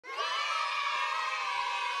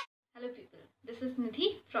this is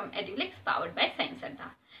Nidhi from Edulyx powered by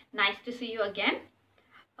scienceathome. Nice to see you again.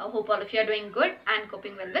 I hope all of you are doing good and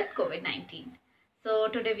coping well with COVID-19. So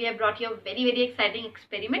today we have brought you a very exciting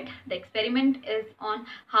experiment. The experiment is on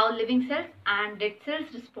how living cells and dead cells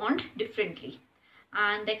respond differently.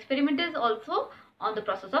 And the experiment is also on the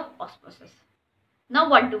process of osmosis. Now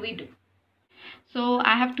what do we do? So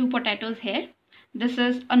I have two potatoes here. This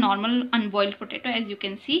is a normal unboiled potato, as you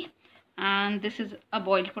can see, and this is a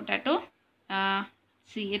boiled potato.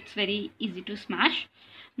 See, it's very easy to smash.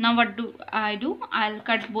 Now what do? I'll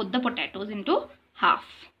cut both the potatoes into half.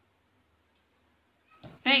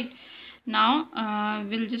 Right now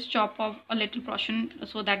we'll just chop off a little portion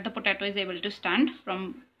so that the potato is able to stand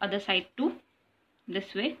from other side to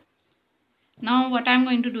this way. Now what I'm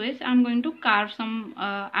going to do is I'm going to carve some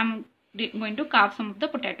of the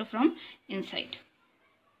potato from inside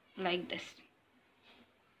like this,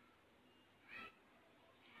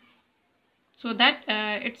 so that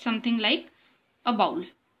it's something like a bowl.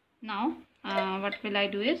 Now what will I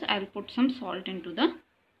do is I'll put some salt into the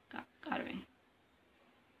carving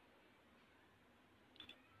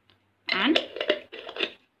and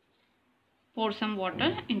pour some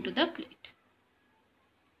water into the plate.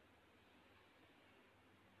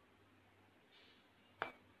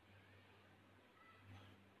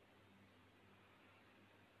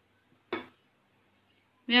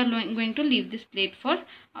 We are going to leave this plate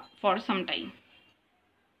for some time.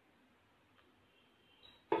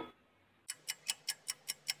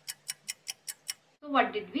 So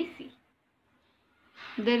what did we see?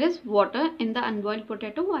 There is water in the unboiled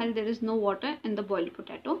potato while there is no water in the boiled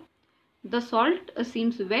potato. The salt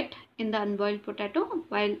seems wet in the unboiled potato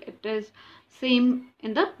while it is same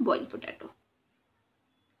in the boiled potato.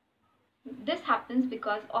 This happens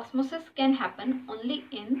because osmosis can happen only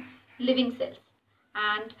in living cells,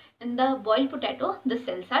 and in the boiled potato the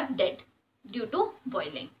cells are dead due to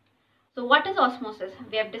boiling. So what is osmosis?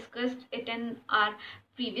 We have discussed it in our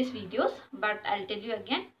previous videos, but I'll tell you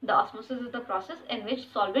again. The osmosis is the process in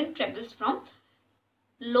which solvent travels from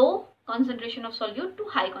low concentration of solute to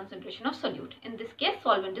high concentration of solute. In this case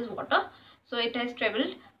solvent is water, so it has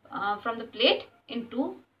traveled from the plate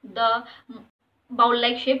into the bowl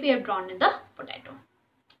like shape we have drawn in the potato.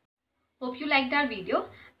 Hope you liked our video,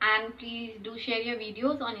 and please do share your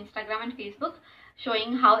videos on Instagram and Facebook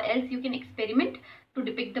showing how else you can experiment to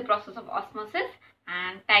depict the process of osmosis,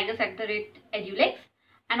 and tag us at @Edulyx.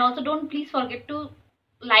 And also don't please forget to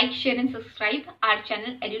like, share and subscribe our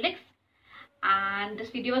channel Edulyx. And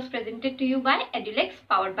this video was presented to you by Edulyx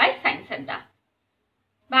powered by scienceathome.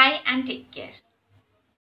 Bye and take care.